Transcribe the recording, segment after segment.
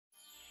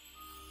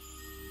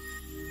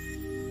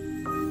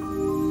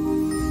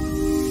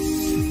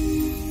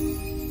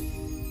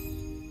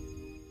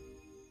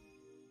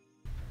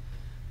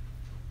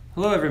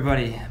Hello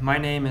everybody, my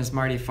name is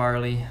Marty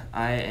Farley.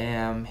 I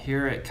am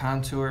here at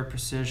Contour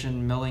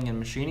Precision Milling and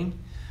Machining,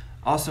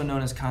 also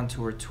known as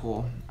Contour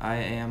Tool. I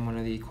am one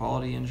of the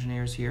quality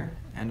engineers here,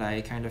 and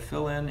I kind of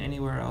fill in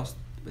anywhere else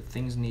that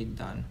things need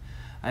done.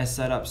 I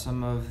set up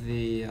some of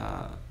the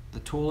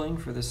tooling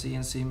for the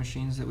CNC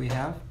machines that we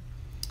have,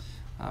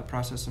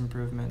 process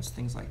improvements,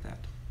 things like that.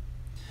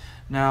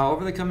 Now,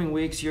 over the coming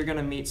weeks, you're going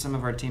to meet some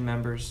of our team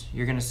members.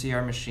 You're going to see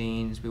our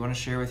machines. We want to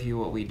share with you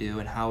what we do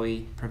and how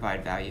we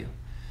provide value.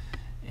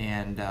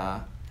 And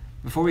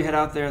before we head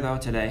out there though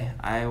today,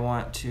 I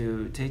want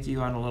to take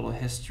you on a little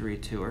history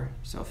tour.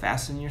 So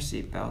fasten your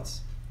seatbelts,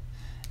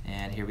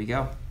 and here we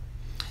go.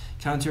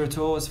 Contour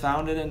Tool was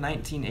founded in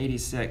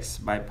 1986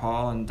 by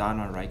Paul and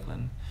Donna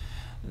Reichlin.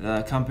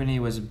 The company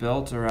was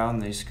built around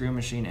the screw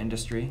machine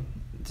industry,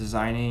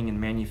 designing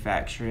and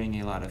manufacturing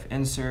a lot of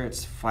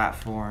inserts,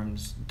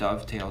 platforms,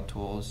 dovetail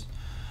tools.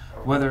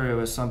 Whether it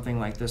was something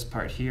like this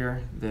part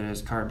here that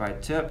is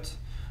carbide tipped,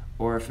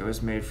 or if it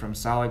was made from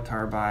solid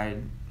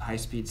carbide,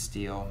 high-speed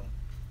steel,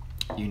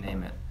 you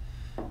name it,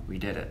 we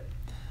did it.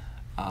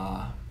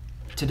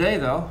 Today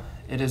though,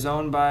 it is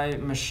owned by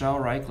Michelle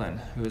Reichlin,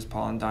 who is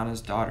Paul and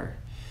Donna's daughter,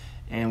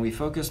 and we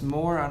focus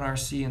more on our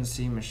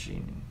CNC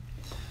machining.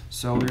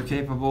 So we're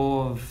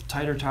capable of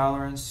tighter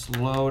tolerance,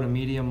 low to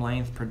medium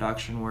length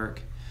production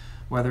work,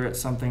 whether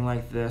it's something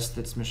like this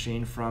that's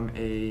machined from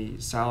a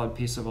solid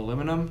piece of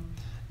aluminum,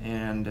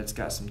 and it's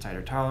got some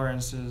tighter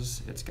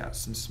tolerances, it's got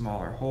some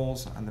smaller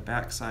holes on the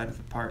back side of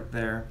the part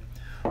there,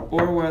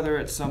 or whether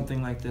it's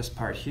something like this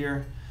part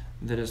here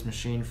that is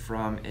machined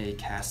from a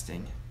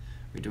casting.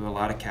 We do a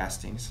lot of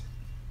castings.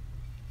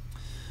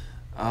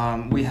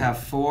 We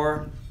have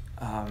four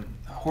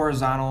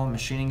horizontal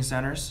machining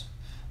centers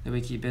that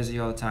we keep busy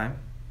all the time.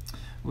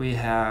 We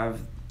have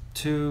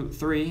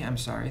three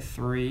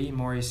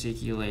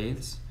Morisiki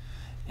lathes,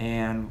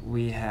 and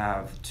we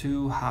have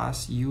two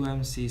Haas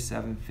UMC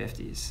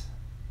 750s.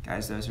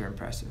 Guys, those are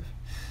impressive.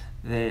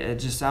 It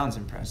just sounds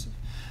impressive.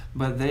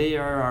 But they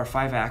are our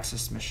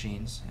 5-axis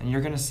machines, and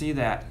you're going to see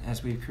that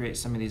as we create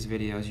some of these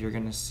videos. You're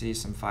going to see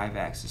some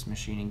 5-axis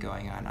machining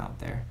going on out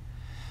there.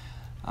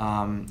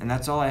 And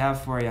that's all I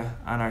have for you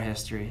on our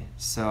history.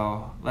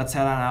 So let's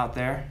head on out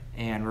there,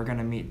 and we're going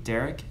to meet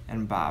Derek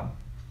and Bob.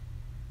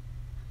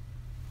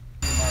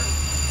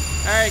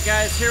 Alright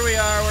guys, here we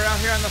are. We're out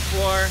here on the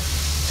floor.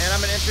 And I'm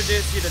going to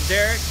introduce you to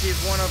Derek. He's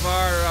one of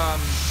our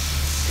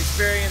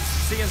experienced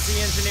CNC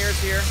engineers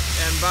here,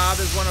 and Bob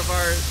is one of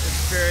our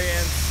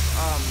experienced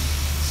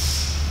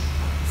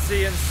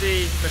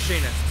CNC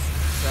machinists.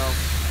 So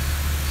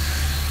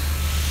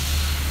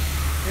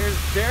here's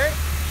Derek.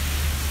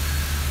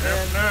 Good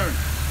afternoon.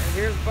 And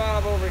here's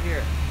Bob over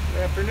here.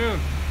 Good afternoon.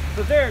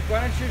 So Derek,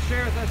 why don't you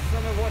share with us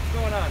some of what's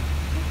going on?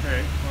 Okay,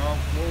 well,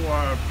 we'll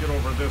get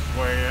over this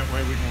way. That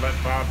way we can let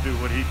Bob do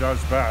what he does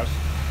best.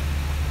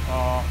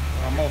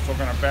 I'm also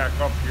going to back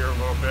up here a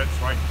little bit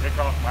so I can take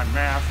off my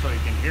mask so you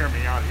can hear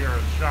me out here on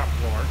the shop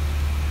floor.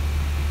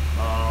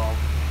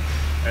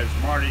 As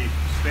Marty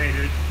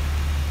stated,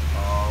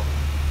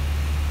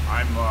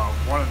 I'm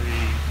one of the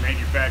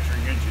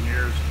manufacturing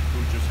engineers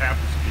who just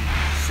happens to be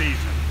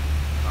seasoned.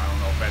 I don't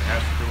know if that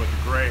has to do with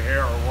the gray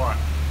hair or what.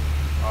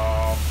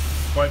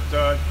 But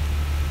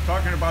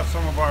talking about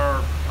some of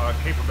our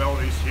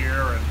capabilities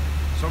here and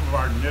some of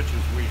our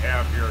niches we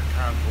have here at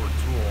Contour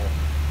Tool,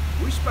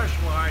 we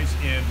specialize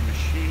in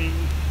machining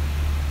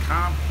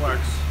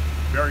complex,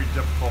 very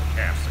difficult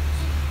castings.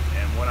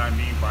 And what I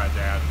mean by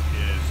that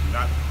is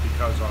not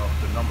because of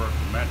the number of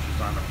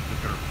dimensions on a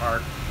particular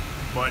part,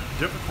 but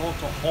difficult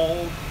to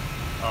hold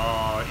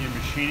in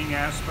machining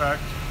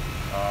aspect,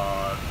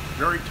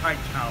 very tight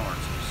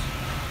tolerances.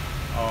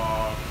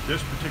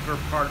 This particular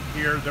part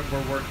here that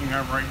we're working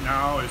on right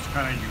now is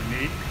kind of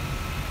unique.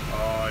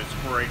 It's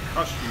for a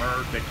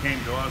customer that came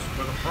to us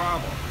with a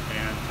problem,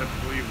 and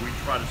typically we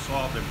try to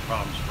solve them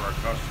problems for our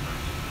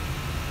customers.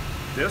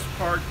 This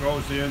part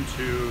goes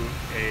into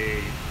a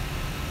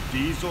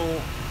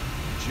diesel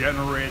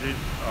generated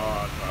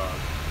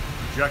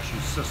projection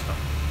system,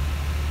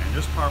 and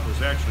this part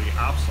was actually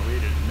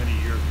obsoleted many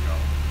years ago,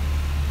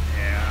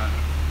 and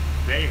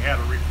they had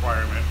a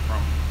requirement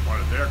from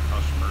one of their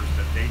customers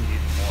that they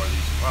needed more of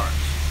these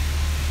parts.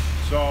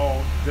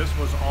 So this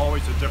was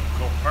always a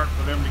difficult part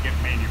for them to get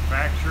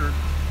manufactured.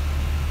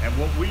 And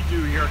what we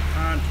do here at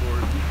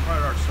Contour is we pride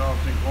ourselves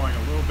in going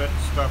a little bit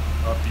step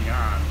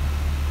beyond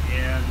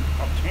in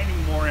obtaining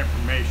more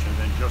information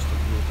than just a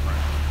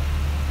blueprint.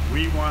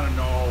 We want to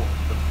know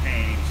the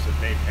pains that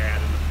they've had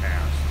in the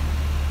past.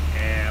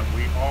 And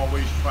we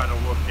always try to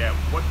look at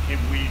what can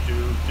we do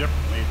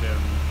differently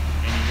than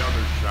any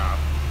other shop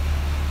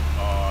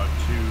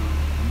to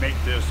make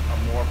this a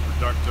more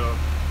productive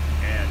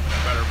and a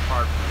better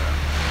part for them.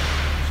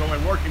 So in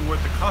working with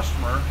the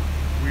customer,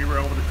 we were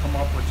able to come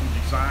up with some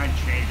design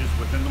changes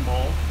within the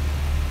mold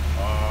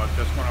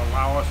that's going to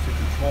allow us to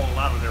control a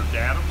lot of their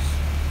datums,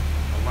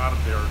 a lot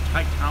of their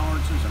tight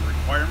tolerances and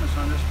requirements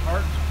on this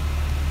part.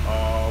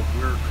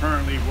 We're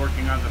currently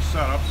working on the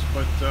setups,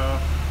 but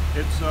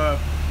it's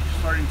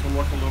starting to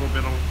look a little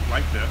bit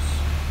like this.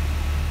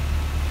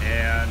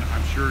 and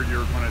I'm sure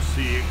you're going to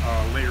see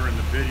later in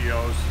the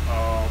videos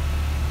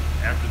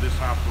after this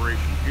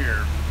operation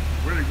here,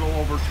 we're going to go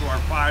over to our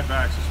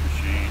 5-axis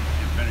machine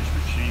and finish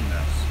machining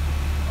this.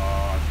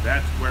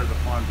 That's where the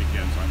fun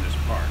begins on this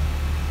part.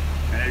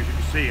 And as you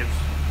can see, it's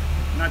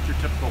not your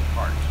typical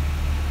part.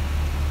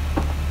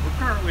 We're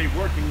currently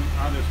working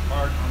on this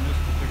part on this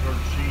particular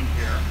machine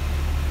here.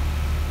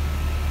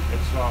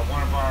 It's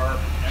one of our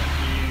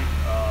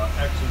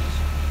MDX's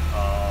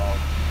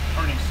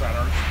turning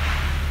centers.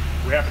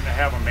 We happen to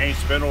have a main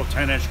spindle,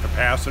 10-inch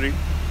capacity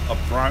up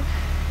front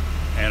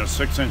and a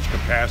 6-inch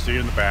capacity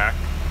in the back.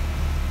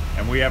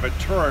 And we have a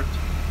turret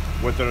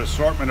with an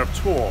assortment of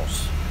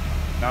tools.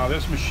 Now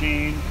this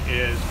machine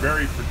is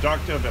very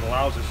productive. It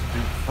allows us to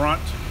do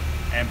front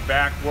and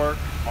back work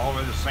all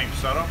in the same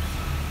setups.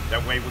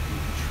 That way we can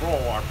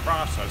control our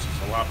processes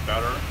a lot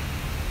better.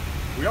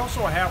 We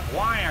also have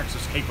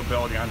Y-axis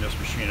capability on this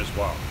machine as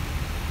well.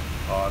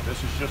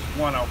 This is just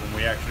one of them.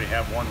 We actually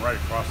have one right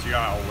across the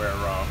aisle where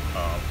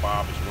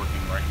Bob is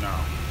working right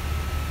now.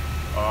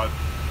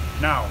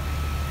 Now,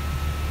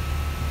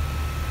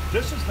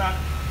 this is not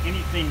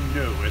anything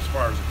new as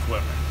far as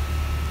equipment.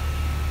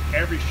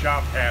 Every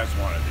shop has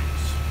one of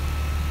these.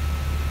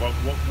 But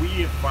what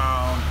we have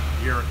found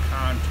here at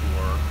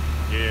Contour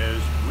is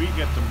we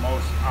get the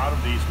most out of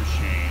these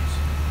machines.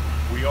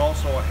 We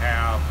also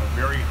have a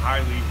very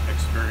highly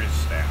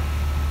experienced staff.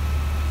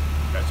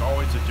 That's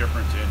always a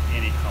difference in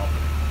any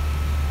company.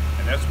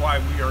 And that's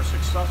why we are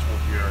successful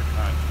here at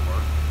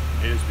Contour,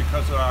 is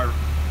because of our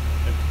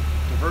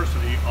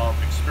diversity of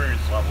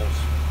experience levels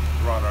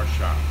throughout our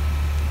shop.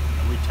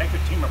 And we take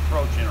a team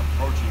approach in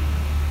approaching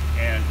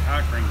and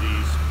conquering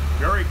these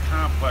very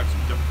complex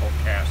and difficult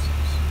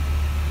castings.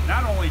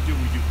 Not only do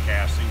we do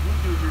casting, we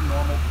do your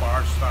normal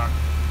bar stock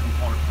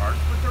component parts,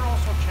 but they're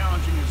also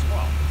challenging as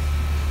well.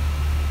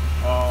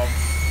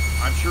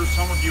 I'm sure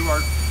some of you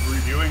are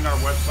reviewing our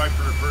website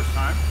for the first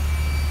time.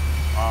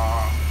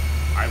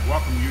 I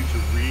welcome you to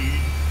read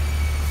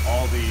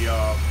all the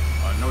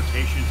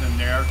notations in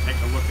there. Take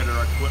a look at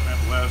our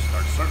equipment list,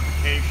 our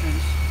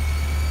certifications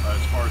as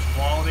far as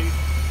quality.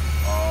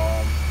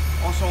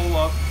 Also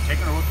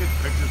taking a look at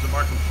pictures of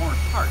our component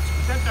parts,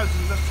 but that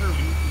doesn't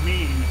necessarily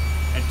mean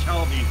and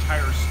tell the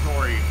entire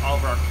story of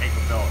our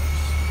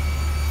capabilities.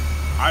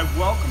 I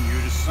welcome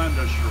you to send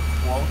us your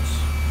quotes,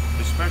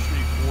 especially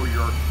for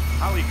your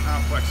highly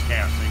complex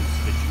castings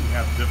that you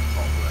have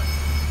difficulty with.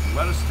 And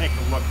let us take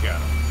a look at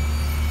them.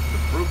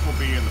 The proof will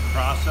be in the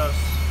process,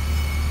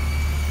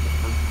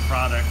 the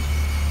product,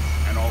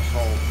 and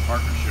also the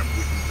partnership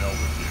we can build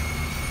with you.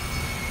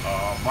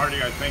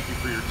 Marty, I thank you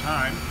for your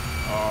time.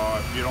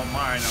 If you don't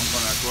mind, I'm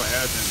going to go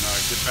ahead and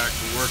get back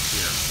to work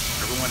here.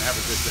 Everyone have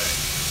a good day.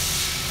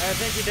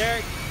 Thank you,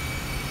 Derek.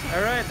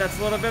 All right, that's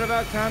a little bit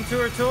about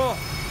Contour Tool.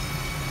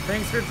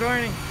 Thanks for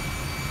joining.